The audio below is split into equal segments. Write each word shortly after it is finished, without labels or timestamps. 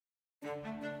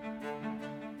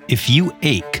If you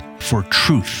ache for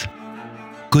truth,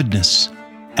 goodness,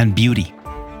 and beauty,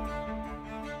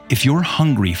 if you're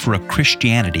hungry for a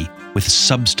Christianity with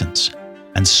substance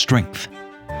and strength,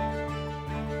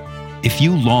 if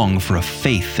you long for a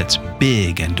faith that's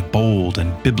big and bold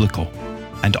and biblical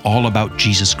and all about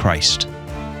Jesus Christ,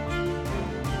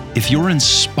 if you're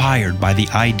inspired by the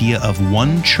idea of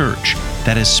one church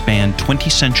that has spanned 20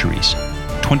 centuries,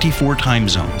 24 time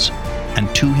zones,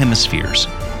 and 2 hemispheres,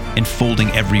 enfolding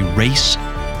every race,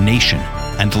 nation,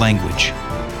 and language,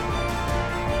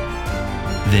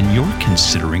 then you're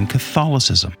considering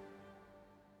Catholicism.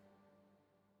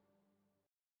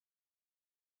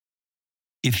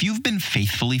 If you've been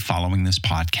faithfully following this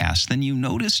podcast, then you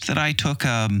noticed that I took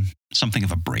something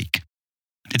of a break.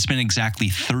 It's been exactly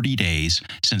 30 days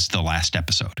since the last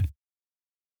episode.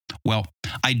 Well,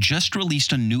 I just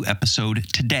released a new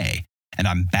episode today, and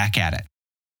I'm back at it.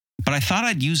 But I thought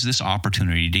I'd use this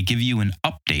opportunity to give you an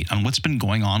update on what's been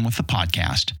going on with the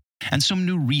podcast and some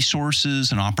new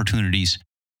resources and opportunities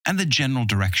and the general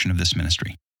direction of this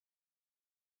ministry.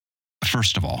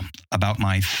 First of all, about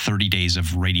my 30 days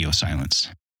of radio silence.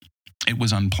 It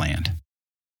was unplanned.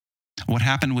 What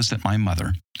happened was that my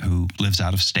mother, who lives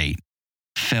out of state,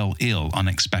 fell ill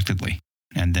unexpectedly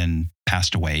and then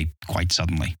passed away quite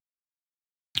suddenly.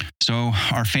 So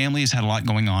our family has had a lot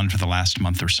going on for the last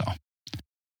month or so.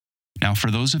 Now,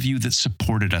 for those of you that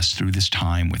supported us through this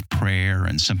time with prayer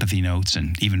and sympathy notes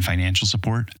and even financial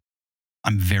support,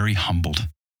 I'm very humbled,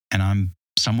 and I'm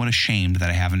somewhat ashamed that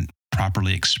I haven't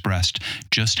properly expressed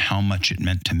just how much it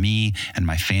meant to me and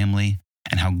my family,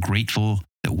 and how grateful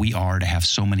that we are to have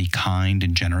so many kind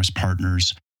and generous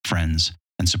partners, friends,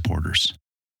 and supporters.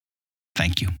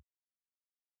 Thank you.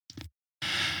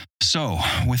 So,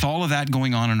 with all of that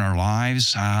going on in our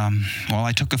lives,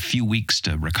 I took a few weeks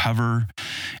to recover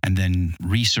and then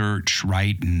research,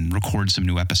 write, and record some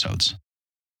new episodes.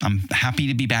 I'm happy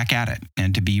to be back at it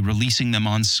and to be releasing them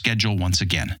on schedule once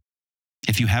again.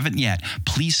 If you haven't yet,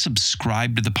 please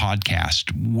subscribe to the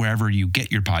podcast wherever you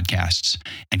get your podcasts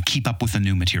and keep up with the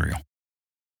new material.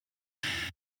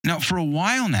 Now, for a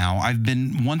while now, I've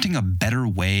been wanting a better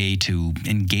way to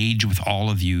engage with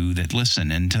all of you that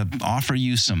listen and to offer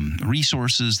you some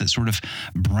resources that sort of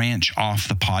branch off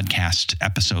the podcast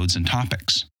episodes and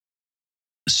topics.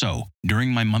 So,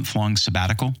 during my month-long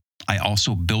sabbatical, I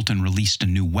also built and released a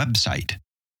new website,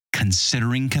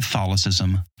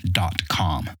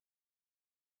 ConsideringCatholicism.com.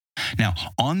 Now,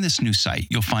 on this new site,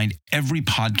 you'll find every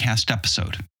podcast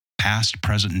episode, past,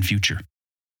 present, and future.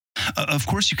 Of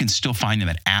course, you can still find them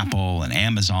at Apple and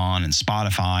Amazon and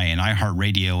Spotify and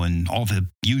iHeartRadio and all the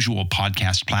usual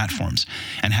podcast platforms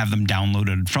and have them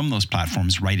downloaded from those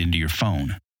platforms right into your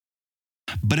phone.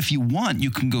 But if you want,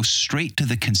 you can go straight to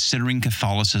the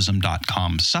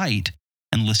ConsideringCatholicism.com site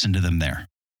and listen to them there.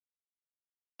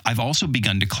 I've also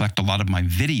begun to collect a lot of my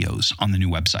videos on the new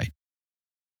website.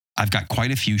 I've got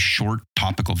quite a few short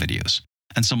topical videos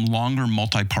and some longer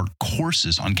multi-part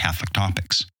courses on Catholic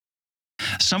topics.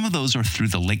 Some of those are through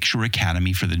the Lakeshore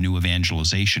Academy for the New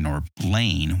Evangelization, or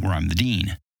LANE, where I'm the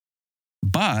dean.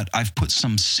 But I've put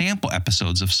some sample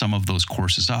episodes of some of those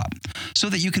courses up so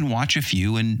that you can watch a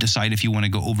few and decide if you want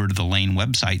to go over to the LANE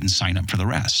website and sign up for the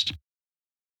rest.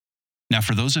 Now,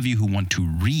 for those of you who want to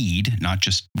read, not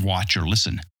just watch or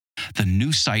listen, the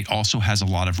new site also has a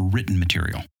lot of written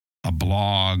material. A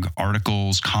blog,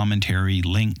 articles, commentary,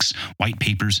 links, white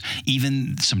papers,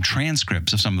 even some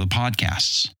transcripts of some of the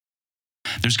podcasts.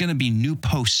 There's going to be new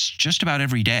posts just about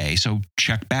every day, so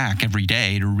check back every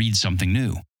day to read something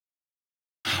new.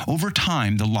 Over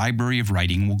time, the library of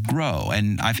writing will grow,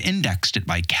 and I've indexed it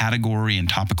by category and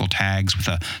topical tags with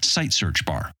a site search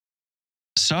bar.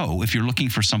 So, if you're looking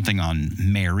for something on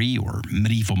Mary or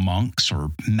medieval monks or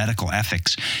medical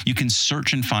ethics, you can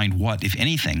search and find what, if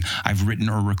anything, I've written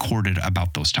or recorded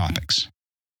about those topics.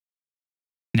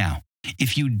 Now,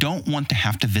 if you don't want to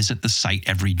have to visit the site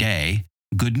every day,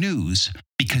 good news,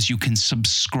 because you can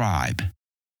subscribe.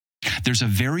 There's a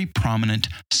very prominent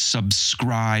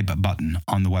subscribe button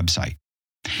on the website.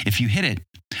 If you hit it,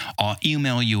 I'll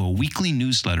email you a weekly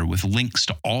newsletter with links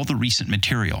to all the recent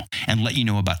material and let you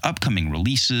know about upcoming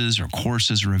releases or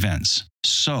courses or events.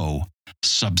 So,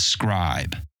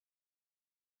 subscribe.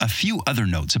 A few other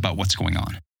notes about what's going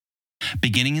on.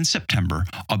 Beginning in September,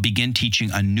 I'll begin teaching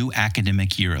a new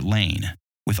academic year at LANE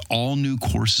with all new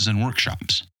courses and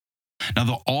workshops. Now,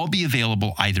 they'll all be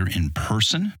available either in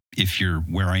person, if you're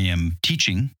where I am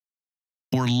teaching,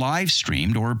 or live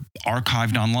streamed or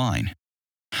archived online.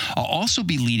 I'll also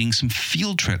be leading some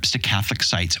field trips to Catholic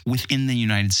sites within the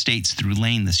United States through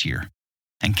LANE this year,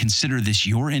 and consider this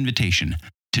your invitation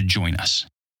to join us.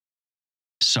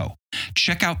 So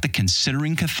check out the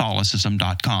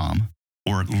ConsideringCatholicism.com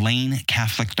or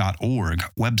lanecatholic.org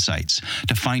websites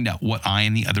to find out what I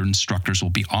and the other instructors will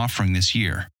be offering this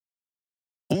year.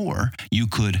 Or you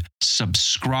could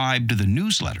subscribe to the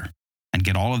newsletter and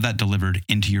get all of that delivered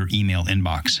into your email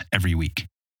inbox every week.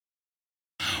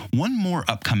 One more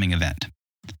upcoming event.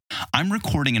 I'm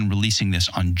recording and releasing this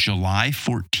on July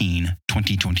 14,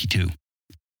 2022.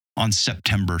 On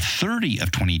September 30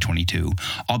 of 2022,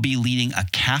 I'll be leading a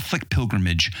Catholic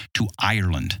pilgrimage to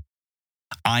Ireland.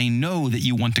 I know that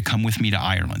you want to come with me to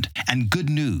Ireland, and good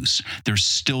news, there's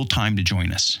still time to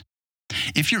join us.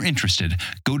 If you're interested,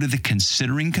 go to the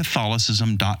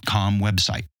ConsideringCatholicism.com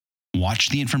website, watch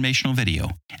the informational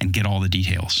video, and get all the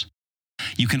details.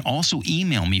 You can also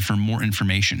email me for more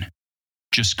information.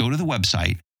 Just go to the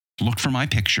website, look for my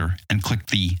picture, and click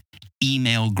the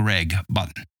Email Greg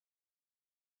button.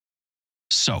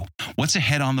 So, what's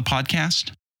ahead on the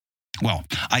podcast? Well,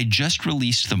 I just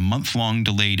released the month-long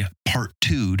delayed part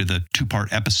 2 to the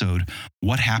 2-part episode,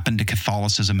 What Happened to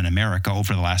Catholicism in America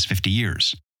Over the Last 50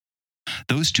 Years.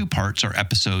 Those 2 parts are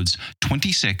episodes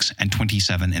 26 and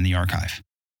 27 in the archive.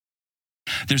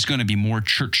 There's going to be more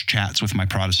church chats with my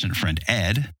Protestant friend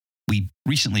Ed. We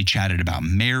recently chatted about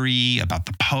Mary, about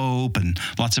the Pope, and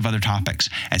lots of other topics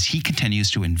as he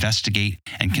continues to investigate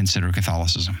and consider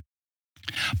Catholicism.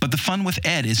 But the fun with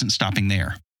Ed isn't stopping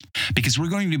there, because we're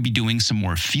going to be doing some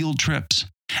more field trips,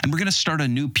 and we're going to start a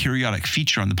new periodic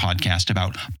feature on the podcast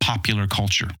about popular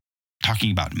culture,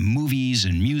 talking about movies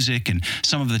and music and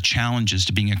some of the challenges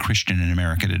to being a Christian in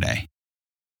America today.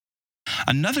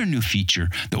 Another new feature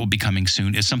that will be coming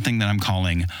soon is something that I'm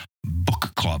calling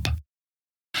Book Club.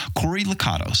 Corey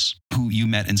Lakatos, who you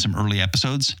met in some early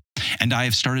episodes, and I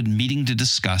have started meeting to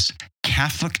discuss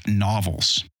Catholic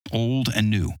novels, old and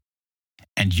new.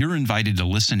 And you're invited to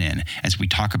listen in as we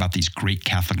talk about these great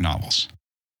Catholic novels.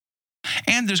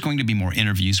 And there's going to be more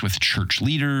interviews with church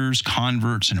leaders,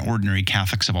 converts, and ordinary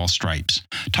Catholics of all stripes,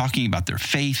 talking about their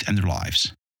faith and their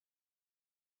lives.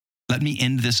 Let me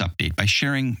end this update by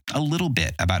sharing a little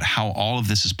bit about how all of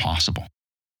this is possible.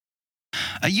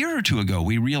 A year or two ago,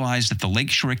 we realized that the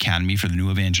Lakeshore Academy for the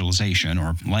New Evangelization,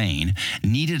 or LANE,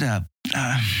 needed a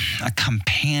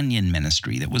companion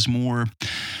ministry that was more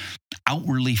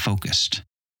outwardly focused,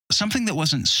 something that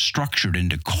wasn't structured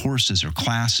into courses or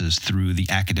classes through the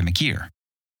academic year,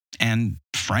 and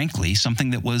frankly,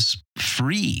 something that was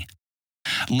free.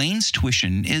 LANE's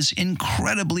tuition is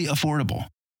incredibly affordable,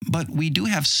 but we do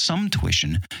have some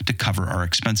tuition to cover our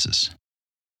expenses.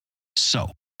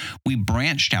 So, we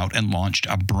branched out and launched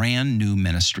a brand new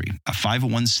ministry, a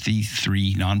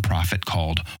 501c3 nonprofit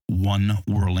called One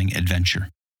Whirling Adventure.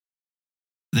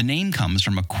 The name comes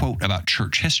from a quote about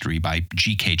church history by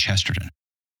G.K. Chesterton.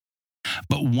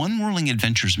 But One Whirling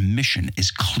Adventure's mission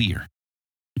is clear: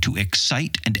 to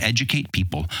excite and educate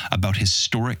people about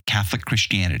historic Catholic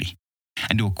Christianity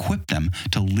and to equip them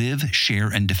to live, share,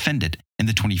 and defend it in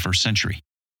the 21st century.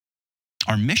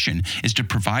 Our mission is to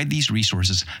provide these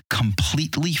resources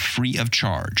completely free of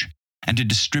charge and to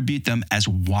distribute them as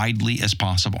widely as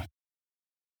possible.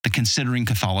 The Considering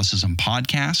Catholicism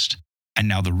podcast, and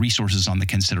now the resources on the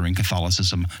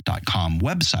ConsideringCatholicism.com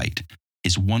website,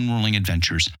 is One Whirling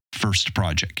Adventure's first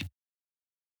project.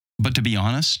 But to be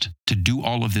honest, to do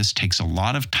all of this takes a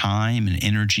lot of time and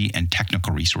energy and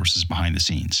technical resources behind the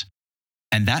scenes.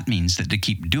 And that means that to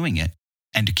keep doing it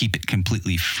and to keep it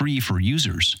completely free for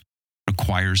users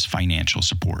requires financial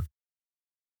support.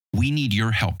 We need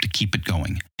your help to keep it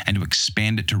going and to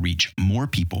expand it to reach more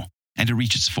people and to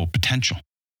reach its full potential.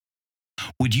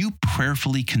 Would you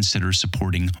prayerfully consider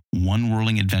supporting One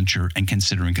Whirling Adventure and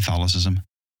Considering Catholicism?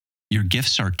 Your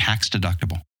gifts are tax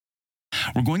deductible.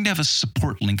 We're going to have a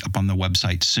support link up on the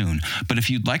website soon, but if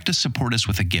you'd like to support us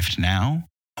with a gift now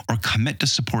or commit to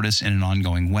support us in an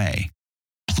ongoing way,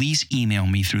 please email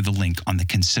me through the link on the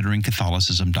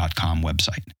ConsideringCatholicism.com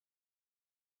website.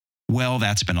 Well,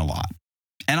 that's been a lot.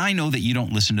 And I know that you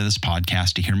don't listen to this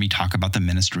podcast to hear me talk about the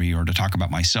ministry or to talk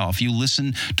about myself. You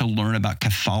listen to learn about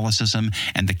Catholicism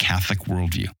and the Catholic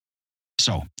worldview.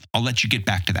 So I'll let you get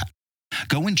back to that.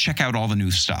 Go and check out all the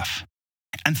new stuff.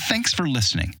 And thanks for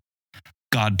listening.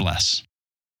 God bless.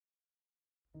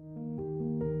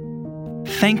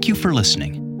 Thank you for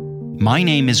listening. My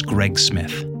name is Greg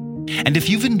Smith. And if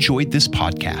you've enjoyed this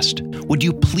podcast, would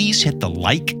you please hit the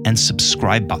like and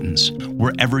subscribe buttons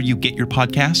wherever you get your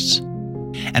podcasts?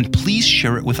 And please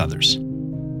share it with others.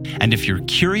 And if you're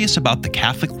curious about the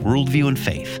Catholic worldview and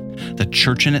faith, the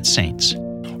Church and its saints,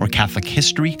 or Catholic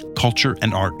history, culture,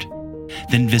 and art,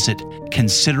 then visit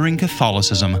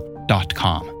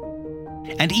ConsideringCatholicism.com.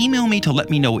 And email me to let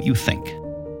me know what you think.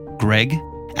 Greg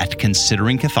at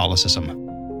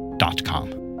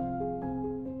consideringcatholicism.com.